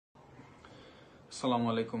আসসালামু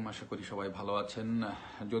আলাইকুম। আশা করি সবাই ভালো আছেন।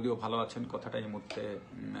 যদিও ভালো আছেন কথাটা এই মুহূর্তে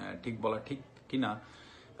ঠিক বলা ঠিক কিনা,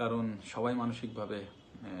 কারণ সবাই মানসিকভাবে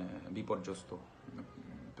বিপর্যস্ত।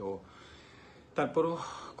 তো তারপরও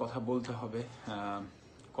কথা বলতে হবে।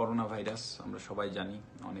 করোনা ভাইরাস আমরা সবাই জানি,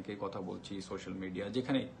 অনেকেই কথা বলছি সোশ্যাল মিডিয়া,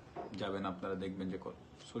 যেখানে যাবেন আপনারা দেখবেন যে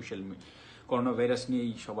করোনা ভাইরাস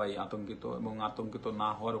নিয়েই সবাই আতঙ্কিত, এবং আতঙ্কিত না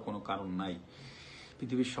হওয়ারও কোনো কারণ নাই।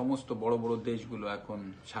 পৃথিবীর সমস্ত বড় বড় দেশগুলো এখন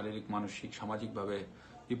শারীরিক, মানসিক, সামাজিকভাবে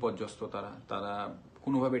বিপর্যস্ত। তারা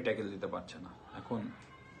কোনোভাবে ট্যাকেল দিতে পারছে না। এখন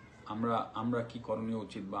আমরা কি করণীয়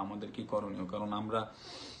উচিত, বা আমাদের কি করণীয়? কারণ আমরা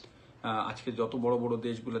আজকে যত বড় বড়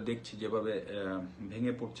দেশগুলো দেখছি যেভাবে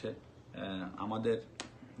ভেঙে পড়ছে, আমাদের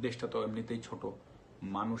দেশটা তো এমনিতেই ছোট,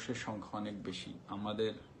 মানুষের সংখ্যা অনেক বেশি।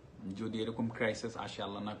 আমাদের যদি এরকম ক্রাইসিস আসে,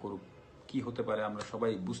 আল্লাহ না করুক, কি হতে পারে আমরা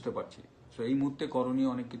সবাই বুঝতে পারছি। তো এই মুহূর্তে করণীয়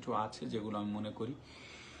অনেক কিছু আছে, যেগুলো আমি মনে করি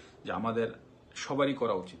যে আমাদের সবারই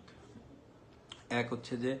করা উচিত। এক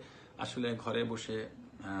হচ্ছে যে আসলে ঘরে বসে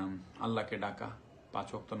আল্লাহকে ডাকা, 5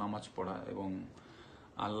 ওয়াক্ত নামাজ পড়া, এবং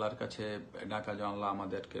আল্লাহর কাছে ডাকা যে আল্লাহ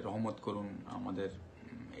আমাদেরকে রহমত করুন, আমাদের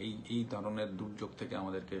এই ধরনের দুর্যোগ থেকে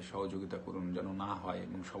আমাদেরকে সহযোগিতা করুন যেন না হয়,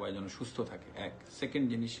 এবং সবাই যেন সুস্থ থাকে। এক সেকেন্ড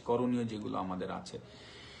জিনিস করণীয় যেগুলো আমাদের আছে,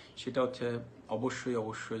 সেটা হচ্ছে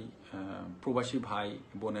অবশ্যই প্রবাসী ভাই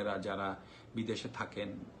বোনেরা যারা বিদেশে থাকেন,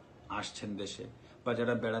 আসছেন দেশে, বা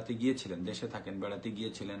যারা বেড়াতে গিয়েছিলেন, দেশে থাকেন, বেড়াতে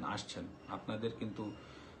গিয়েছিলেন, আসছেন, আপনাদের কিন্তু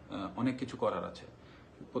অনেক কিছু করার আছে।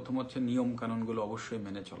 প্রথম হচ্ছে নিয়ম কানুনগুলো অবশ্যই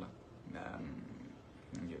মেনে চলা।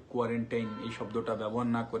 কোয়ারেন্টাইন এই শব্দটা ব্যবহার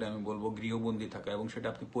না করে আমি বলবো গৃহবন্দী থাকা, এবং সেটা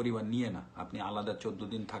আপনি পরিবার নিয়ে না, আপনি আলাদা 14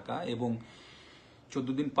 দিন থাকা, এবং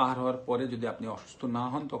 14 দিন পার হওয়ার পরে যদি আপনি অসুস্থ না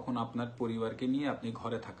হন, তখন আপনার পরিবারকে নিয়ে আপনি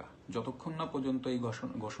ঘরে থাকা। যতক্ষণ না পর্যন্ত এই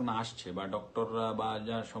ঘোষণা আসছে, বা ডক্টররা বা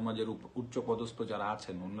যা সমাজের উচ্চ পদস্থ যারা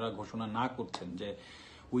আছেন ওনারা ঘোষণা না করছেন যে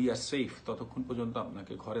উই আর সেফ, ততক্ষণ পর্যন্ত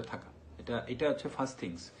আপনাকে ঘরে থাকা। এটা হচ্ছে ফার্স্ট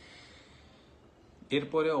থিংস।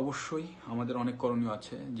 এরপরে অবশ্যই আমাদের অনেক করণীয়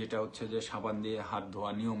আছে, যেটা হচ্ছে যে সাবান দিয়ে হাত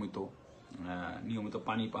ধোয়া, নিয়মিত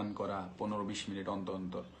পানি পান করা 15-20 মিনিট অন্তর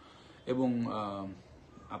অন্তর, এবং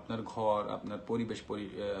আপনার ঘর, আপনার পরিবেশ,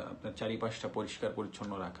 আপনার চারিপাশটা পরিষ্কার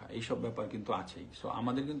পরিচ্ছন্ন রাখা, এইসব ব্যাপার কিন্তু আছেই। সো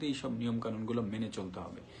আমাদের কিন্তু এইসব নিয়ম কানুনগুলো মেনে চলতে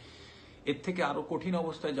হবে। এর থেকে আরো কঠিন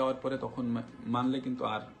অবস্থায় যাওয়ার পরে তখন মানলে কিন্তু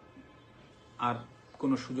আর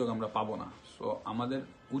কোনো সুযোগ আমরা পাবো না। সো আমাদের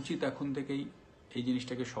উচিত এখন থেকেই এই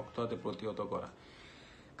জিনিসটাকে শক্ত হাতে প্রতিহত করা,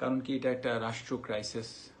 কারণ কি এটা একটা রাষ্ট্র ক্রাইসিস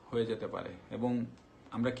হয়ে যেতে পারে, এবং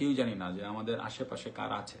আমরা কেউ জানি না যে আমাদের আশেপাশে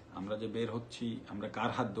কার আছে। আমরা যে বের হচ্ছি, আমরা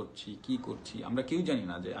কার হাত ধরছি, কি করছি, আমরা কেউ জানি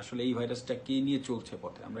না যে আসলে এই ভাইরাসটা কে নিয়ে চলছে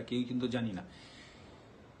পথে, আমরা কেউ কিন্তু জানি না।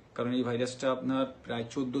 কারণ এই ভাইরাসটা আপনার প্রায়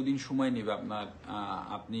 14 দিন সময় নেবে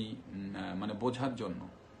আপনি মানে বোঝার জন্য।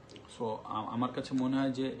 সো আমার কাছে মনে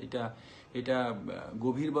হয় যে এটা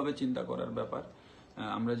গভীরভাবে চিন্তা করার ব্যাপার।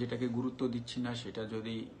 আমরা যেটাকে গুরুত্ব দিচ্ছি না, সেটা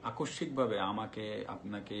যদি আকস্মিকভাবে আমাকে,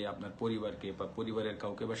 আপনাকে, আপনার পরিবারকে, বা পরিবারের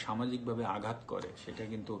কাউকে, বা সামাজিকভাবে আঘাত করে, সেটা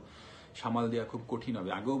কিন্তু সামাল দেওয়া খুব কঠিন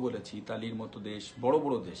হবে। আগেও বলেছি, ইতালির মতো দেশ, বড়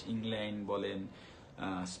বড় দেশ, ইংল্যান্ড বলেন,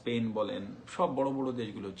 স্পেন বলেন, সব বড় বড়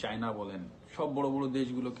দেশগুলো, চায়না বলেন, সব বড় বড়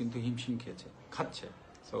দেশগুলো কিন্তু হিমশিম খাচ্ছে।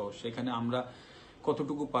 তো সেখানে আমরা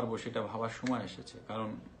কতটুকু পারবো সেটা ভাবার সময় এসেছে, কারণ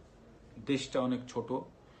দেশটা অনেক ছোট,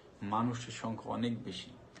 মানুষের সংখ্যা অনেক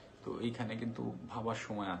বেশি। তো এইখানে কিন্তু ভাবার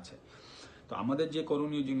সময় আছে। তো আমাদের যে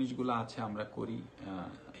করণীয় জিনিসগুলো আছে আমরা করি,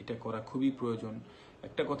 এটা করা খুবই প্রয়োজন।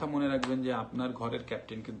 একটা কথা মনে রাখবেন যে আপনার ঘরের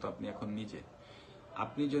ক্যাপ্টেন কিন্তু আপনি এখন নিজে।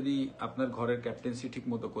 আপনি যদি আপনার ঘরের ক্যাপ্টেন্সি ঠিক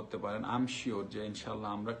মতো করতে পারেন, আই এম শিওর যে ইনশাল্লাহ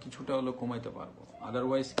আমরা কিছুটা হলেও কমাইতে পারবো।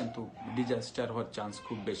 আদারওয়াইজ কিন্তু ডিজাস্টার হওয়ার চান্স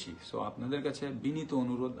খুব বেশি। সো আপনাদের কাছে বিনীত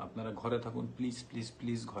অনুরোধ, আপনারা ঘরে থাকুন, প্লিজ প্লিজ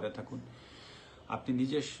প্লিজ ঘরে থাকুন। আপনি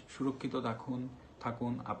নিজে সুরক্ষিত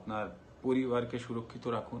থাকুন, আপনার পরিবারকে সুরক্ষিত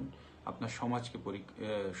রাখুন, আপনার সমাজকে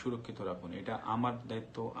সুরক্ষিত রাখুন। এটা আমার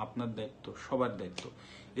দায়িত্ব, আপনার দায়িত্ব, সবার দায়িত্ব।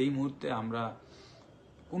 এই মুহূর্তে আমরা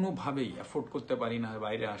কোনোভাবেই অ্যাফোর্ড করতে পারি না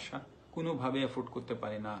বাইরে আসা, কোনোভাবেই অ্যাফোর্ড করতে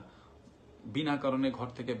পারি না বিনা কারণে ঘর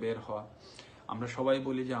থেকে বের হওয়া। আমরা সবাই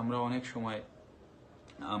বলি যে আমরা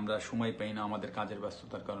সময় পাই না আমাদের কাজের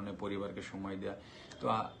ব্যস্ততার কারণে পরিবারকে সময় দেওয়া। তো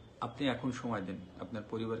আপনি এখন সময় দেন, আপনার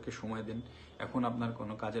পরিবারকে সময় দেন। এখন আপনার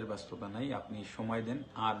কোনো কাজের ব্যস্ততা নাই, আপনি সময় দেন।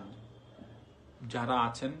 আর যারা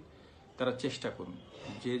আছেন তারা চেষ্টা করুন,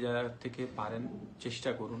 যে জায়গা থেকে পারেন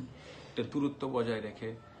চেষ্টা করুন, একটা দূরত্ব বজায় রেখে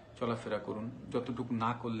চলাফেরা করুন, যতটুকু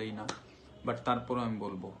না করলেই না। বাট তারপরও আমি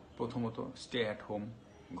বলবো, প্রথমত স্টে অ্যাট হোম,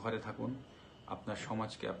 ঘরে থাকুন, আপনার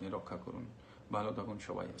সমাজকে আপনি রক্ষা করুন। ভালো থাকুন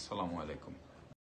সবাই। আসসালামু আলাইকুম।